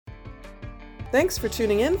Thanks for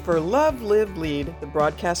tuning in for Love, Live, Lead, the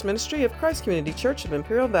broadcast ministry of Christ Community Church of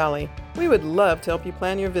Imperial Valley. We would love to help you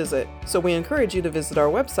plan your visit, so we encourage you to visit our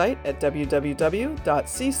website at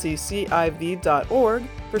www.cccIV.org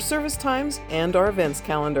for service times and our events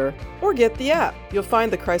calendar. Or get the app. You'll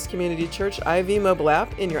find the Christ Community Church IV mobile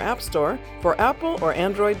app in your app store for Apple or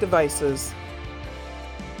Android devices.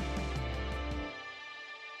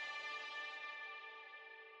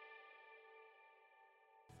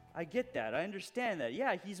 I get that. I understand that.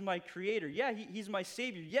 Yeah, he's my creator. Yeah, he's my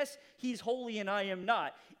savior. Yes, he's holy and I am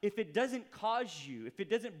not. If it doesn't cause you, if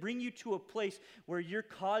it doesn't bring you to a place where you're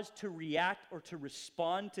caused to react or to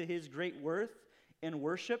respond to his great worth and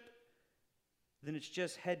worship, then it's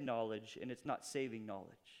just head knowledge and it's not saving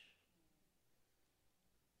knowledge.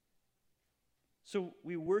 So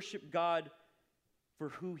we worship God for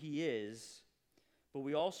who he is, but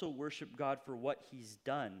we also worship God for what he's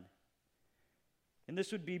done. And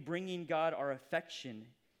this would be bringing God our affection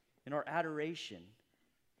and our adoration.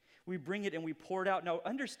 We bring it and we pour it out. Now,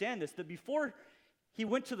 understand this, that before he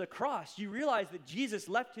went to the cross, you realize that Jesus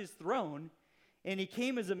left his throne and he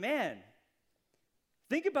came as a man.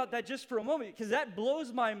 Think about that just for a moment, because that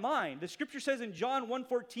blows my mind. The scripture says in John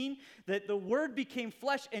 1:14 that the Word became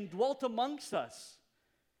flesh and dwelt amongst us.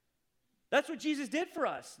 That's what Jesus did for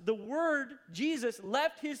us. The Word, Jesus,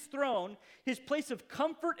 left his throne, his place of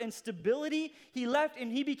comfort and stability. He left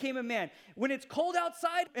and he became a man. When it's cold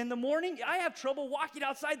outside in the morning, I have trouble walking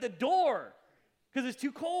outside the door because it's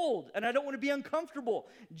too cold and I don't want to be uncomfortable.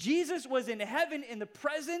 Jesus was in heaven in the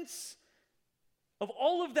presence of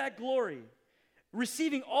all of that glory,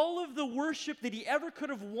 receiving all of the worship that he ever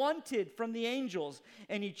could have wanted from the angels,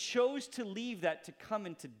 and he chose to leave that to come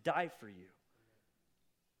and to die for you.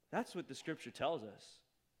 That's what the scripture tells us.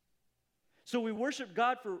 So we worship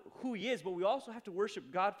God for who he is, but we also have to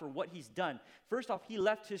worship God for what he's done. First off, he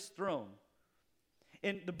left his throne.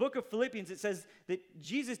 In the book of Philippians, it says that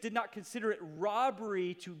Jesus did not consider it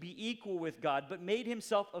robbery to be equal with God, but made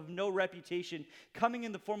himself of no reputation, coming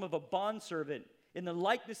in the form of a bondservant, in the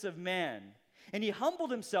likeness of man. And he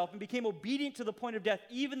humbled himself and became obedient to the point of death,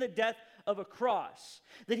 even the death of a cross.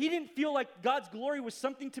 That he didn't feel like God's glory was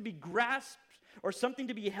something to be grasped or something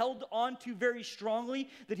to be held onto very strongly,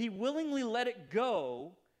 that he willingly let it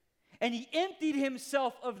go, and he emptied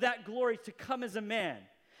himself of that glory to come as a man.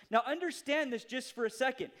 Now understand this just for a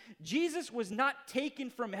second. Jesus was not taken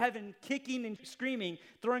from heaven kicking and screaming,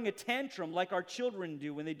 throwing a tantrum like our children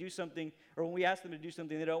do when they do something, or when we ask them to do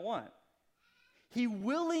something they don't want. He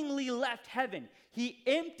willingly left heaven. He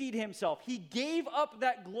emptied himself. He gave up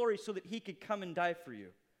that glory so that he could come and die for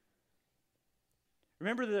you.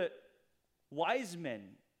 Remember the wise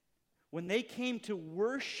men, when they came to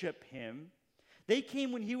worship him, they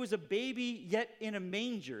came when he was a baby yet in a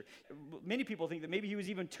manger. Many people think that maybe he was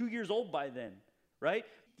even 2 years old by then, right?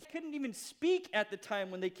 He couldn't even speak at the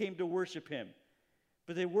time when they came to worship him.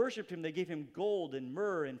 But they worshiped him. They gave him gold and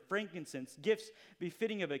myrrh and frankincense, gifts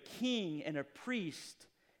befitting of a king and a priest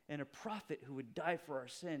and a prophet who would die for our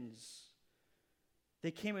sins.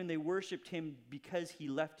 They came and they worshiped him because he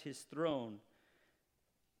left his throne.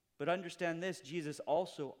 But understand this, Jesus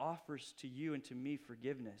also offers to you and to me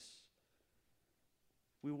forgiveness.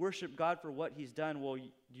 We worship God for what he's done. Well,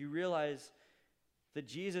 do you realize that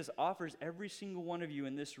Jesus offers every single one of you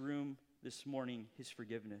in this room this morning his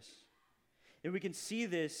forgiveness? And we can see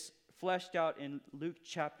this fleshed out in Luke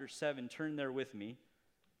chapter 7. Turn there with me.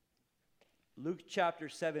 Luke chapter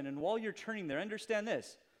 7. And while you're turning there, understand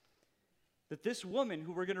this, that this woman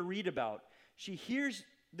who we're going to read about, she hears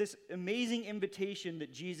this amazing invitation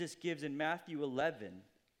that Jesus gives in Matthew 11.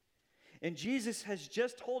 And Jesus has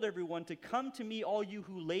just told everyone to come to me, all you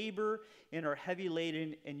who labor and are heavy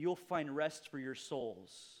laden, and you'll find rest for your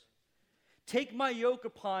souls. Take my yoke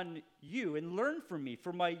upon you and learn from me,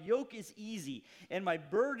 for my yoke is easy and my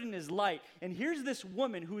burden is light. And here's this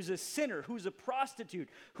woman who's a sinner, who's a prostitute,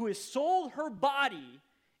 who has sold her body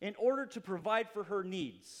in order to provide for her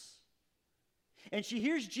needs. And she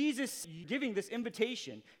hears Jesus giving this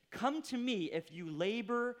invitation. Come to me if you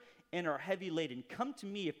labor and are heavy laden. Come to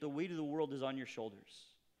me if the weight of the world is on your shoulders.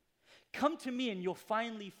 Come to me and you'll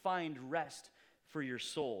finally find rest for your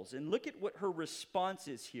souls. And look at what her response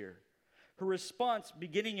is here. Her response,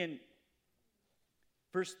 beginning in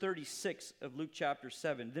verse 36 of Luke chapter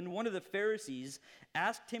 7. Then one of the Pharisees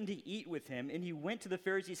asked him to eat with him, and he went to the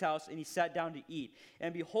Pharisee's house and he sat down to eat.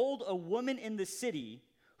 And behold, a woman in the city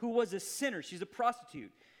who was a sinner, she's a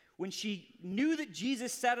prostitute, when she knew that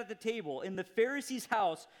Jesus sat at the table in the Pharisee's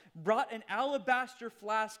house, brought an alabaster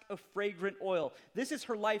flask of fragrant oil. This is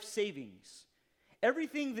her life savings.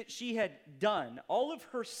 Everything that she had done, all of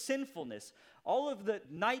her sinfulness, all of the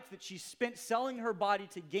nights that she spent selling her body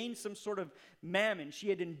to gain some sort of mammon, she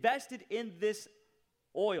had invested in this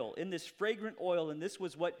oil, in this fragrant oil, and this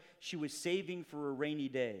was what she was saving for a rainy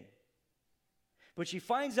day. But she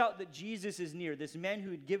finds out that Jesus is near, this man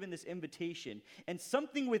who had given this invitation, and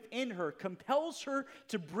something within her compels her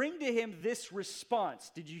to bring to him this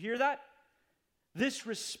response. Did you hear that? This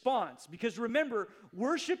response. Because remember,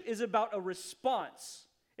 worship is about a response.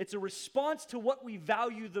 It's a response to what we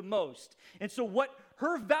value the most. And so what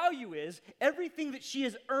her value is, everything that she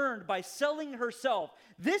has earned by selling herself,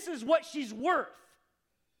 this is what she's worth.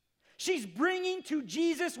 She's bringing to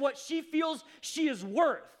Jesus what she feels she is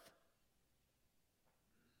worth.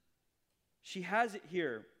 She has it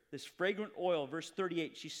here, this fragrant oil, verse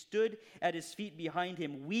 38. She stood at his feet behind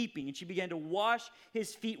him, weeping, and she began to wash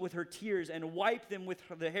his feet with her tears and wipe them with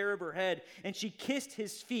the hair of her head. And she kissed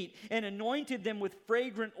his feet and anointed them with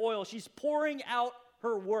fragrant oil. She's pouring out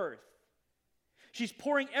her worth. She's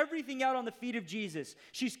pouring everything out on the feet of Jesus.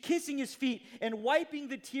 She's kissing his feet and wiping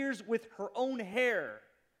the tears with her own hair.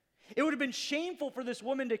 It would have been shameful for this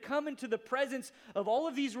woman to come into the presence of all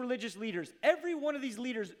of these religious leaders. Every one of these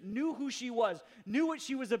leaders knew who she was, knew what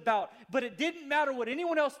she was about, but it didn't matter what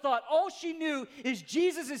anyone else thought. All she knew is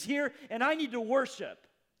Jesus is here and I need to worship.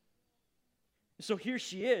 So here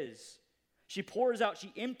she is. She pours out,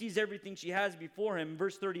 she empties everything she has before him.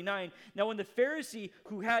 Verse 39, now when the Pharisee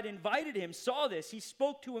who had invited him saw this, he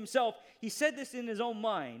spoke to himself. He said this in his own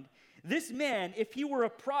mind. This man, if he were a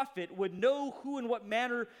prophet, would know who and what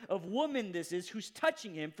manner of woman this is who's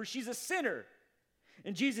touching him, for she's a sinner.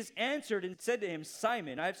 And Jesus answered and said to him,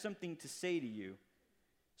 Simon, I have something to say to you.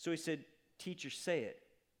 So he said, Teacher, say it.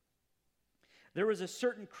 There was a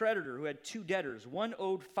certain creditor who had 2 debtors. One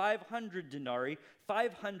owed 500 denarii,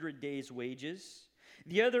 500 days' wages.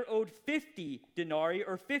 The other owed 50 denarii,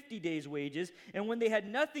 or 50 days' wages, and when they had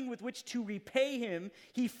nothing with which to repay him,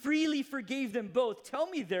 he freely forgave them both. Tell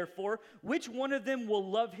me, therefore, which one of them will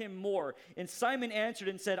love him more? And Simon answered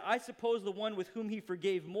and said, I suppose the one with whom he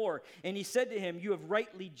forgave more. And he said to him, You have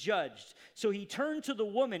rightly judged. So he turned to the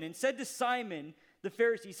woman and said to Simon, the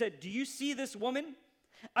Pharisee, he said, Do you see this woman?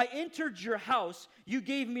 I entered your house, you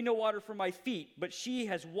gave me no water for my feet, but she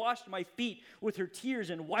has washed my feet with her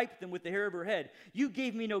tears and wiped them with the hair of her head. You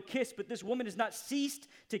gave me no kiss, but this woman has not ceased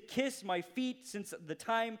to kiss my feet since the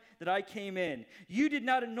time that I came in. You did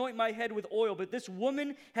not anoint my head with oil, but this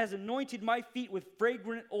woman has anointed my feet with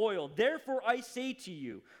fragrant oil. Therefore I say to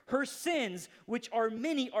you, her sins, which are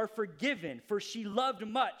many, are forgiven, for she loved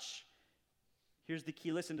much. Here's the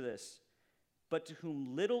key, listen to this. But to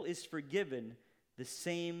whom little is forgiven, the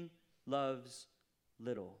same loves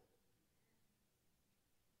little.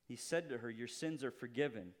 He said to her, Your sins are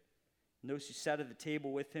forgiven. And those who sat at the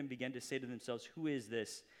table with him began to say to themselves, Who is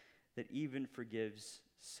this that even forgives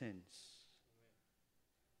sins?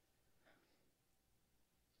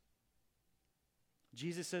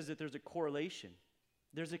 Jesus says that there's a correlation.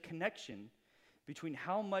 There's a connection between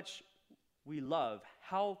how much we love,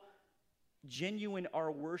 how genuine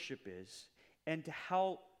our worship is, and to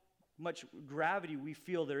how much gravity we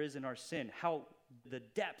feel there is in our sin, how the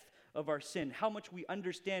depth of our sin, how much we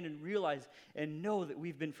understand and realize and know that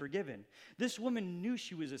we've been forgiven. This woman knew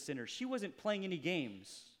she was a sinner. She wasn't playing any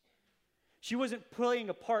games. She wasn't playing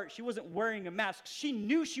a part. She wasn't wearing a mask. She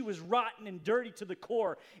knew she was rotten and dirty to the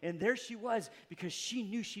core. And there she was because she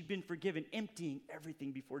knew she'd been forgiven, emptying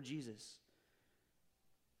everything before Jesus.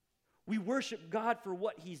 We worship God for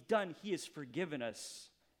what he's done. He has forgiven us.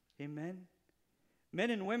 Amen? Men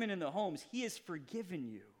and women in the homes, he has forgiven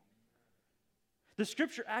you. The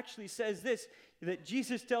scripture actually says this, that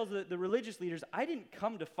Jesus tells the religious leaders, I didn't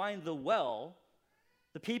come to find the well,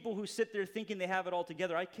 the people who sit there thinking they have it all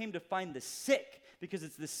together. I came to find the sick, because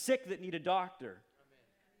it's the sick that need a doctor.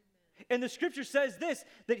 Amen. And the scripture says this,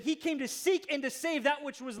 that he came to seek and to save that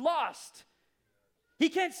which was lost. He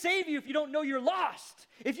can't save you if you don't know you're lost.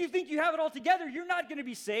 If you think you have it all together, you're not going to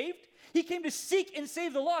be saved. He came to seek and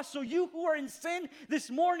save the lost. So you who are in sin this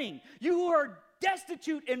morning, you who are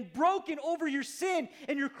destitute and broken over your sin,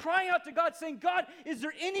 and you're crying out to God saying, God, is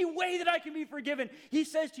there any way that I can be forgiven? He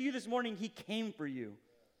says to you this morning, he came for you.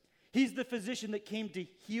 He's the physician that came to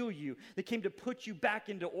heal you, that came to put you back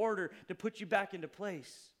into order, to put you back into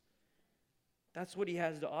place. That's what he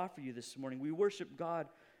has to offer you this morning. We worship God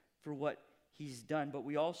for what he's done, but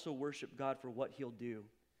we also worship God for what he'll do.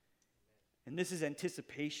 And this is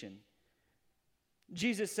anticipation.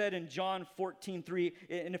 Jesus said in John 14:3,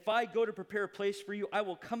 and if I go to prepare a place for you, I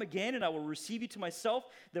will come again and I will receive you to myself,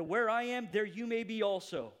 that where I am, there you may be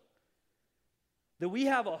also. That we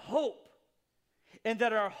have a hope. And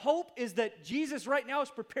that our hope is that Jesus right now is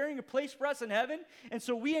preparing a place for us in heaven. And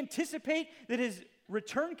so we anticipate that his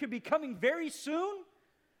return could be coming very soon.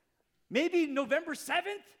 Maybe November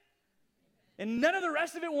 7th. And none of the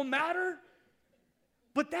rest of it will matter.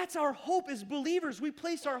 But that's our hope as believers. We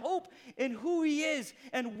place our hope in who he is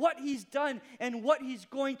and what he's done and what he's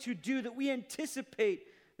going to do, that we anticipate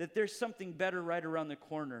that there's something better right around the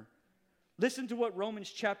corner. Listen to what Romans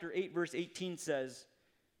chapter 8, verse 18 says.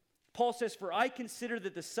 Paul says, "For I consider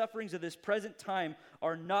that the sufferings of this present time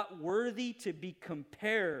are not worthy to be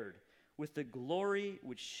compared with the glory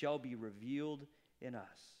which shall be revealed in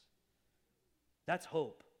us." That's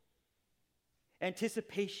hope.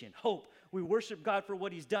 Anticipation, hope. We worship God for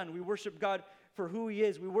what he's done. We worship God for who he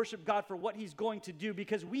is. We worship God for what he's going to do,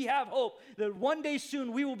 because we have hope that one day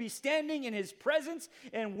soon we will be standing in his presence,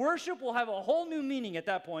 and worship will have a whole new meaning at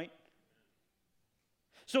that point.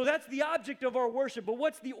 So that's the object of our worship. But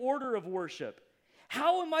what's the order of worship?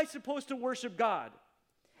 How am I supposed to worship God?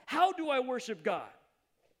 How do I worship God?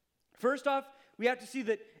 First off, we have to see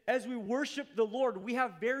that as we worship the Lord, we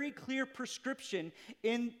have very clear prescription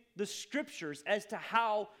in the scriptures as to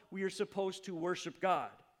how we are supposed to worship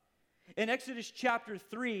God. In Exodus chapter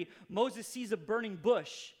 3, Moses sees a burning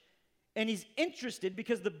bush, and he's interested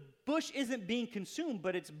because the bush isn't being consumed,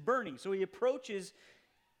 but it's burning. So he approaches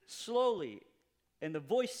slowly, and the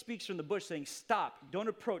voice speaks from the bush saying, "Stop, don't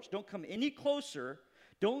approach, don't come any closer.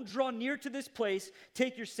 Don't draw near to this place.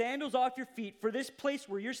 Take your sandals off your feet, for this place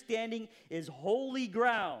where you're standing is holy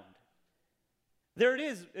ground." There it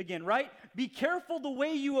is again, right? Be careful the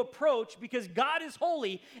way you approach, because God is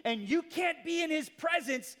holy and you can't be in his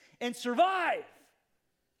presence and survive.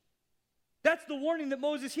 That's the warning that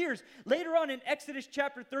Moses hears. Later on in Exodus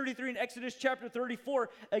chapter 33 and Exodus chapter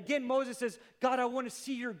 34, again Moses says, "God, I want to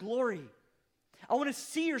see your glory. I want to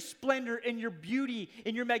see your splendor and your beauty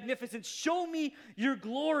and your magnificence. Show me your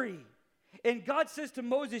glory." And God says to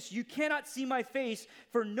Moses, "You cannot see my face,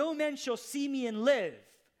 for no man shall see me and live.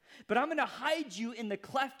 But I'm going to hide you in the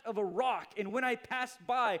cleft of a rock, and when I pass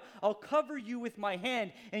by, I'll cover you with my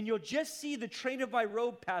hand, and you'll just see the train of my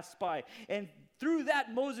robe pass by." And through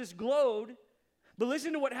that, Moses glowed. But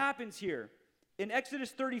listen to what happens here. In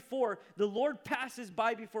Exodus 34, the Lord passes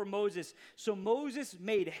by before Moses. So Moses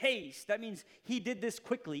made haste. That means he did this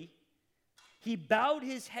quickly. He bowed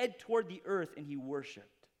his head toward the earth, and he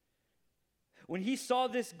worshiped. When he saw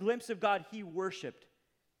this glimpse of God, he worshiped.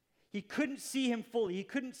 He couldn't see him fully. He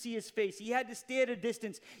couldn't see his face. He had to stay at a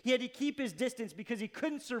distance. He had to keep his distance because he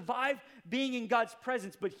couldn't survive being in God's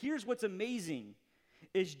presence. But here's what's amazing,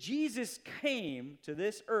 is Jesus came to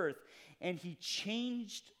this earth and he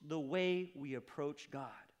changed the way we approach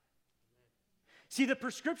God. See, the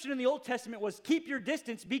prescription in the Old Testament was keep your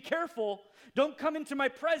distance, be careful, don't come into my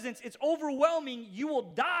presence. It's overwhelming. You will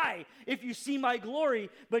die if you see my glory.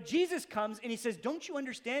 But Jesus comes and he says, don't you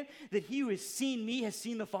understand that he who has seen me has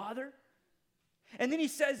seen the Father? And then he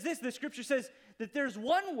says this, the scripture says that there's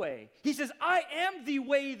one way. He says, I am the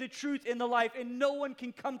way, the truth, and the life, and no one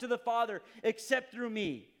can come to the Father except through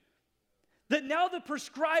me. That now the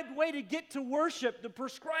prescribed way to get to worship, the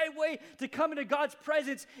prescribed way to come into God's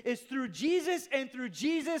presence is through Jesus and through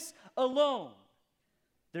Jesus alone.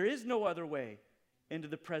 There is no other way into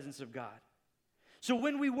the presence of God. So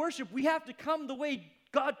when we worship, we have to come the way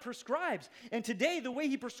God prescribes. And today, the way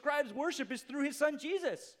he prescribes worship is through his son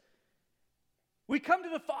Jesus. We come to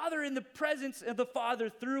the Father in the presence of the Father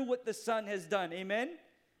through what the Son has done. Amen?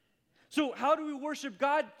 So how do we worship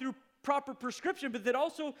God? Through proper prescription, but then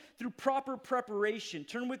also through proper preparation.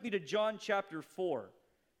 Turn with me to John chapter 4.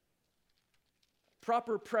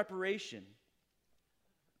 Proper preparation.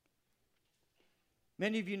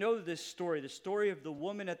 Many of you know this story, the story of the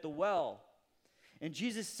woman at the well. And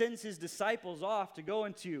Jesus sends his disciples off to go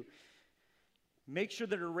and to make sure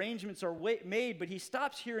that arrangements are made, but he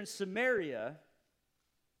stops here in Samaria.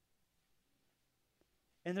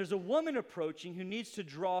 And there's a woman approaching who needs to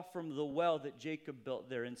draw from the well that Jacob built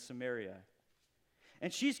there in Samaria.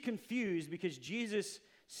 And she's confused because Jesus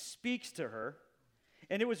speaks to her.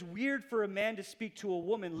 And it was weird for a man to speak to a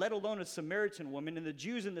woman, let alone a Samaritan woman. And the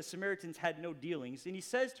Jews and the Samaritans had no dealings. And he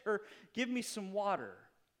says to her, give me some water.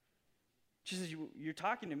 She says, you're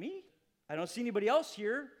talking to me? I don't see anybody else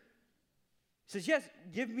here. He says, yes,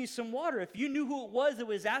 give me some water. If you knew who it was that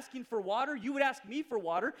was asking for water, you would ask me for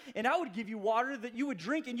water, and I would give you water that you would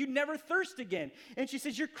drink, and you'd never thirst again. And she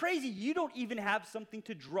says, you're crazy. You don't even have something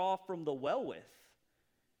to draw from the well with.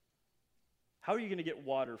 How are you going to get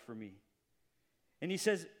water for me? And he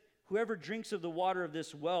says, whoever drinks of the water of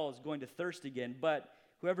this well is going to thirst again, but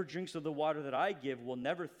Whoever drinks of the water that I give will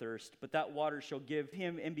never thirst, but that water shall give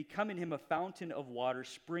him and become in him a fountain of water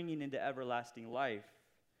springing into everlasting life.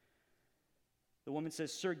 The woman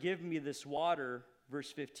says, Sir, give me this water,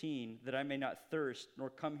 verse 15, that I may not thirst, nor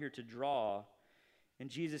come here to draw. And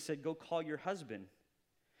Jesus said, Go call your husband.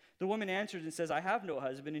 The woman answered and says, I have no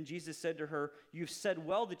husband. And Jesus said to her, You've said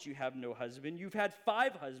well that you have no husband. You've had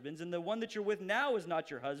 5 husbands, and the one that you're with now is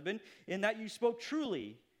not your husband, in that you spoke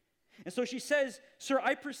truly. And so she says, Sir,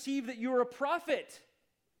 I perceive that you are a prophet.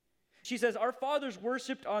 She says, Our fathers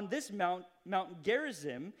worshipped on this Mount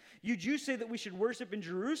Gerizim. You Jews say that we should worship in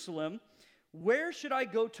Jerusalem. Where should I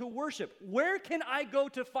go to worship? Where can I go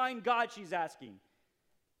to find God, she's asking.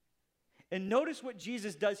 And notice what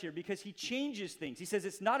Jesus does here, because he changes things. He says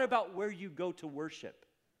it's not about where you go to worship.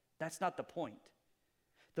 That's not the point.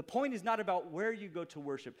 The point is not about where you go to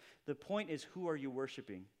worship. The point is, who are you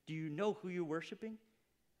worshiping? Do you know who you're worshiping?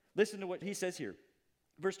 Listen to what he says here.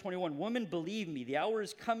 Verse 21, Woman, believe me, the hour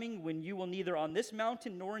is coming when you will neither on this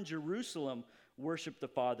mountain nor in Jerusalem worship the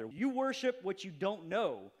Father. You worship what you don't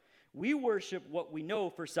know. We worship what we know,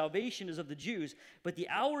 for salvation is of the Jews. But the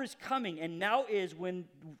hour is coming, and now is, when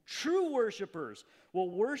true worshipers will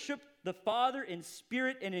worship the Father in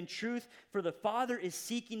spirit and in truth, for the Father is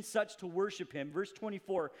seeking such to worship him. Verse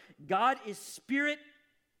 24, God is spirit,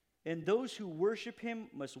 and those who worship him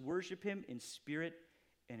must worship him in spirit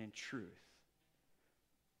and in truth.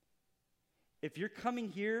 If you're coming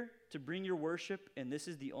here to bring your worship, and this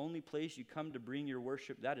is the only place you come to bring your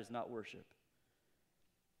worship, that is not worship.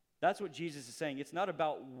 That's what Jesus is saying. It's not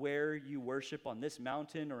about where you worship, on this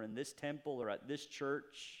mountain or in this temple or at this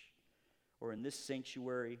church or in this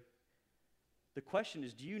sanctuary. The question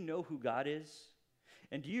is, do you know who God is?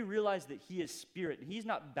 And do you realize that he is spirit and he's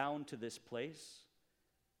not bound to this place?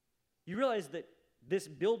 You realize that this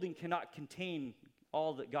building cannot contain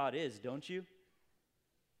all that God is, don't you?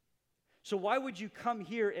 So why would you come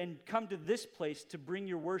here and come to this place to bring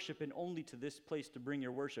your worship, and only to this place to bring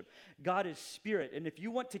your worship? God is spirit, and if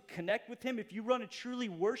you want to connect with him, if you want to truly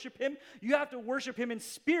worship him, you have to worship him in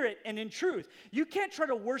spirit and in truth. You can't try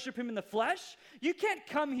to worship him in the flesh. You can't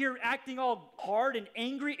come here acting all hard and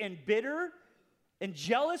angry and bitter and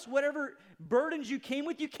jealous, whatever burdens you came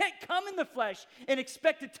with. You can't come in the flesh and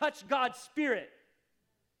expect to touch God's spirit.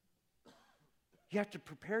 You have to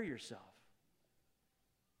prepare yourself.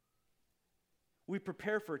 We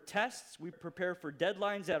prepare for tests. We prepare for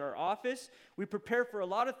deadlines at our office. We prepare for a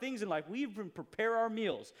lot of things in life. We even prepare our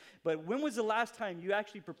meals. But when was the last time you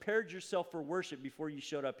actually prepared yourself for worship before you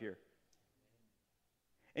showed up here?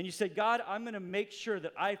 And you said, God, I'm going to make sure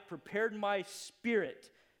that I've prepared my spirit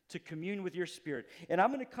to commune with your spirit. And I'm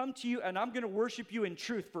going to come to you and I'm going to worship you in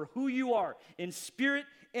truth for who you are, in spirit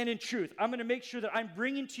and in truth. I'm going to make sure that I'm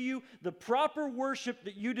bringing to you the proper worship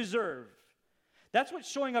that you deserve. That's what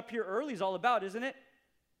showing up here early is all about, isn't it?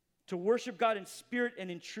 To worship God in spirit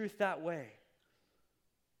and in truth that way.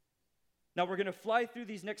 Now we're going to fly through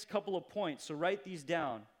these next couple of points, so write these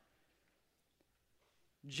down.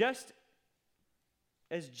 Just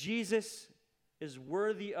as Jesus is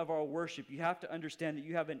worthy of our worship, you have to understand that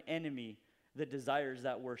you have an enemy that desires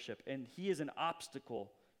that worship, and he is an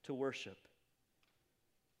obstacle to worship.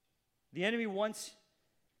 The enemy wants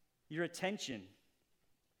your attention.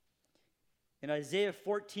 In Isaiah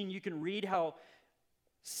 14, you can read how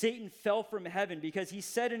Satan fell from heaven because he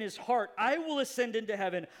said in his heart, I will ascend into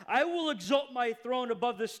heaven. I will exalt my throne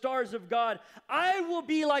above the stars of God. I will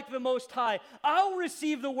be like the Most High. I'll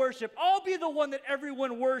receive the worship. I'll be the one that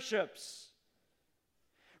everyone worships.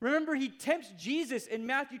 Remember, he tempts Jesus in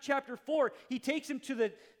Matthew chapter 4. He takes him to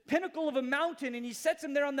the pinnacle of a mountain, and he sets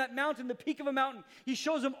him there on that mountain, the peak of a mountain. He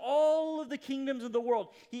shows him all of the kingdoms of the world.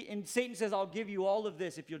 And Satan says, I'll give you all of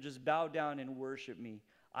this if you'll just bow down and worship me.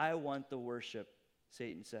 I want the worship,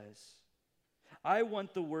 Satan says. I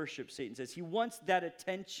want the worship, Satan says. He wants that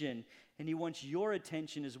attention, and he wants your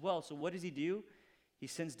attention as well. So what does he do? He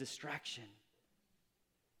sends distraction.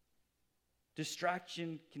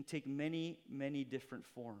 Distraction can take many, many different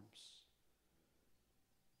forms.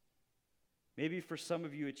 Maybe for some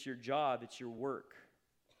of you, it's your job, it's your work.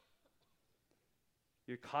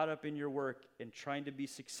 You're caught up in your work and trying to be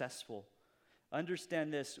successful.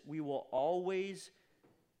 Understand this, we will always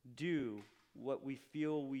do what we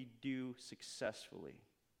feel we do successfully.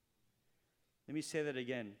 Let me say that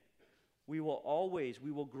again. We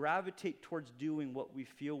will gravitate towards doing what we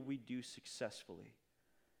feel we do successfully.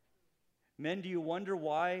 Men, do you wonder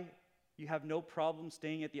why you have no problem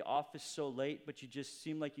staying at the office so late, but you just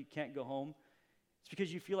seem like you can't go home? It's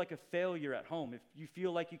because you feel like a failure at home. If you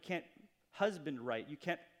feel like you can't husband right, you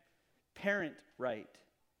can't parent right.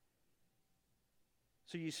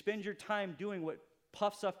 So you spend your time doing what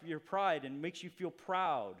puffs up your pride and makes you feel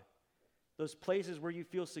proud, those places where you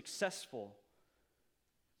feel successful.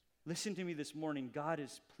 Listen to me this morning. God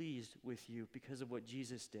is pleased with you because of what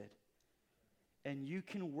Jesus did. And you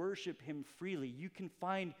can worship him freely. You can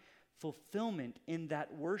find fulfillment in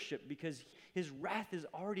that worship because his wrath has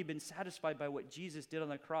already been satisfied by what Jesus did on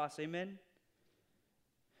the cross. Amen?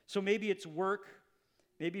 So maybe it's work.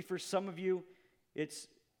 Maybe for some of you, it's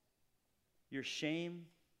your shame,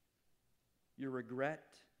 your regret.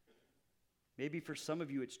 Maybe for some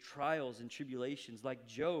of you, it's trials and tribulations like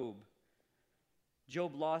Job.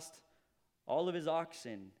 Job lost all of his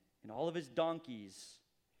oxen and all of his donkeys.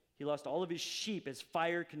 He lost all of his sheep as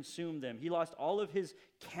fire consumed them. He lost all of his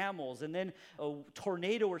camels. And then a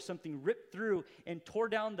tornado or something ripped through and tore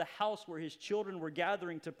down the house where his children were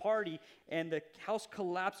gathering to party. And the house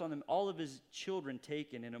collapsed on them. All of his children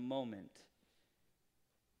taken in a moment.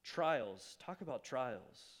 Trials. Talk about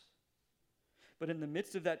trials. But in the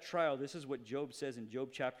midst of that trial, this is what Job says in Job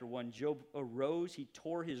chapter 1. Job arose, he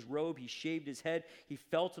tore his robe, he shaved his head, he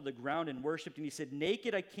fell to the ground and worshiped, and he said,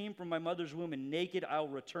 naked I came from my mother's womb, and naked I'll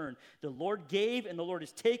return. The Lord gave, and the Lord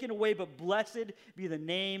has taken away, but blessed be the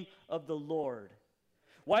name of the Lord.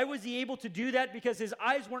 Why was he able to do that? Because his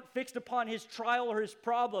eyes weren't fixed upon his trial or his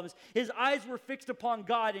problems. His eyes were fixed upon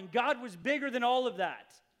God, and God was bigger than all of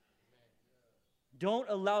that. Don't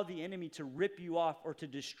allow the enemy to rip you off or to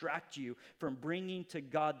distract you from bringing to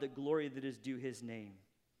God the glory that is due his name.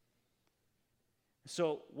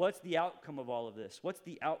 So, what's the outcome of all of this? What's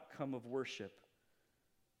the outcome of worship?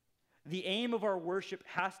 The aim of our worship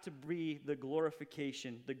has to be the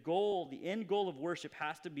glorification. The goal, the end goal of worship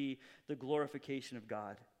has to be the glorification of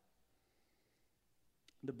God.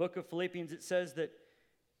 In the book of Philippians, it says that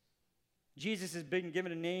Jesus has been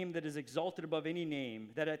given a name that is exalted above any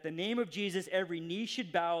name, that at the name of Jesus, every knee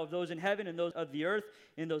should bow of those in heaven and those of the earth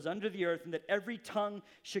and those under the earth, and that every tongue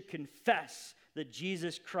should confess that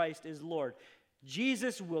Jesus Christ is Lord.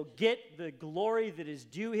 Jesus will get the glory that is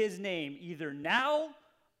due his name either now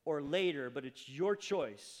or later, but it's your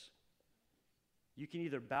choice. You can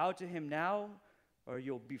either bow to him now or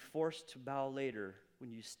you'll be forced to bow later when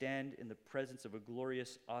you stand in the presence of a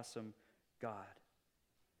glorious, awesome God.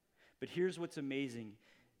 But here's what's amazing,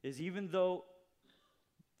 is even though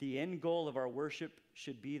the end goal of our worship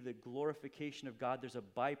should be the glorification of God, there's a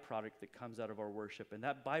byproduct that comes out of our worship. And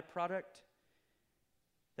that byproduct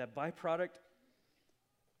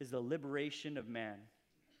is the liberation of man.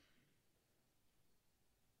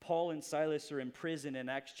 Paul and Silas are in prison in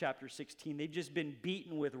Acts chapter 16. They've just been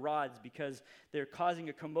beaten with rods because they're causing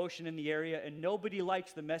a commotion in the area, and nobody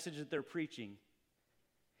likes the message that they're preaching.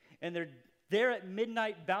 And they're there at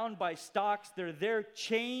midnight, bound by stocks. They're there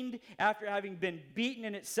chained after having been beaten.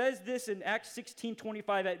 And it says this in Acts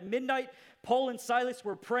 16:25. At midnight, Paul and Silas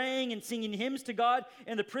were praying and singing hymns to God,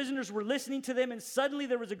 and the prisoners were listening to them. And suddenly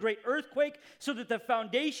there was a great earthquake, so that the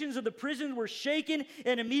foundations of the prison were shaken,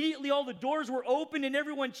 and immediately all the doors were opened, and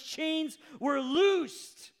everyone's chains were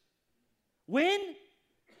loosed. When?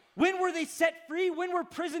 When were they set free? When were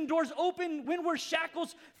prison doors open? When were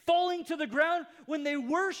shackles falling to the ground? When they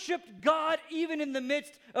worshiped God even in the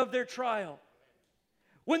midst of their trial.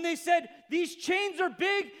 When they said, these chains are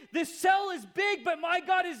big, this cell is big, but my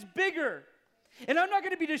God is bigger. And I'm not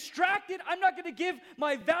going to be distracted. I'm not going to give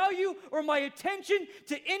my value or my attention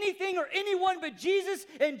to anything or anyone but Jesus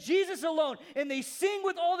and Jesus alone. And they sing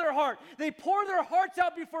with all their heart. They pour their hearts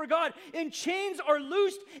out before God. And chains are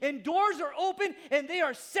loosed and doors are open and they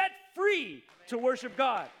are set free to worship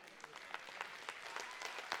God.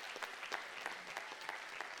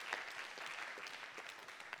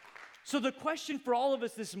 So the question for all of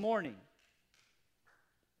us this morning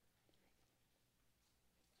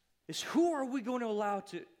is, who are we going to allow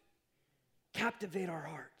to captivate our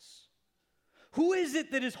hearts? Who is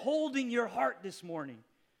it that is holding your heart this morning?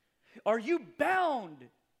 Are you bound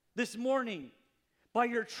this morning by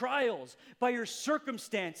your trials, by your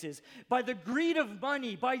circumstances, by the greed of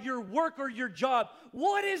money, by your work or your job?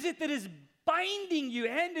 What is it that is binding you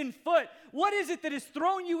hand and foot? What is it that has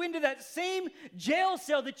thrown you into that same jail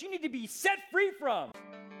cell that you need to be set free from?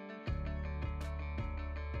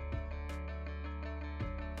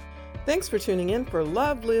 Thanks for tuning in for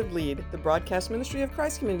Love, Live, Lead, the broadcast ministry of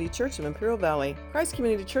Christ Community Church of Imperial Valley. Christ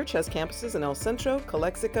Community Church has campuses in El Centro,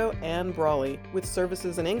 Calexico, and Brawley, with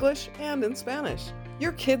services in English and in Spanish.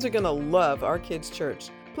 Your kids are going to love our kids' church.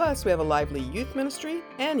 Plus, we have a lively youth ministry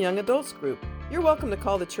and young adults group. You're welcome to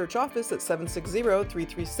call the church office at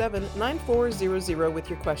 760-337-9400 with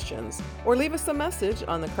your questions, or leave us a message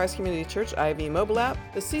on the Christ Community Church IV mobile app,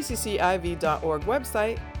 the ccciv.org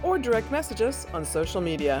website, or direct message us on social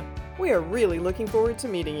media. We are really looking forward to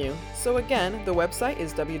meeting you. So again, the website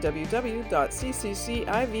is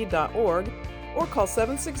www.cccIV.org or call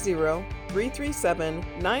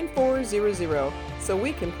 760-337-9400 so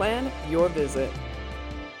we can plan your visit.